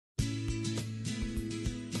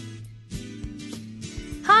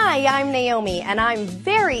Hi, I'm Naomi, and I'm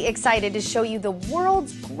very excited to show you the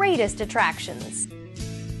world's greatest attractions.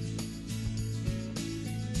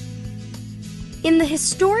 In the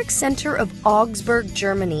historic center of Augsburg,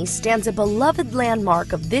 Germany, stands a beloved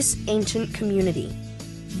landmark of this ancient community.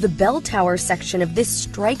 The bell tower section of this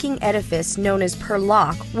striking edifice, known as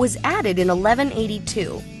Perlach, was added in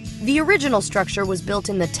 1182. The original structure was built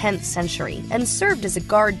in the 10th century and served as a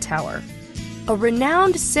guard tower. A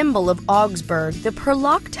renowned symbol of Augsburg, the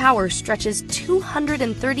Perlach Tower stretches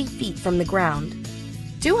 230 feet from the ground.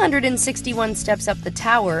 261 steps up the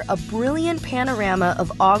tower, a brilliant panorama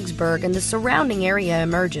of Augsburg and the surrounding area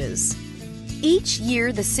emerges. Each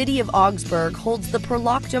year, the city of Augsburg holds the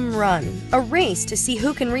Perlachtum Run, a race to see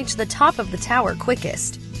who can reach the top of the tower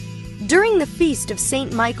quickest. During the feast of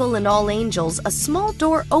St. Michael and All Angels, a small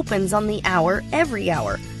door opens on the hour every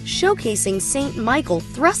hour, showcasing St. Michael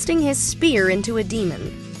thrusting his spear into a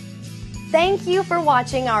demon. Thank you for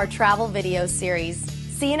watching our travel video series.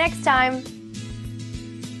 See you next time!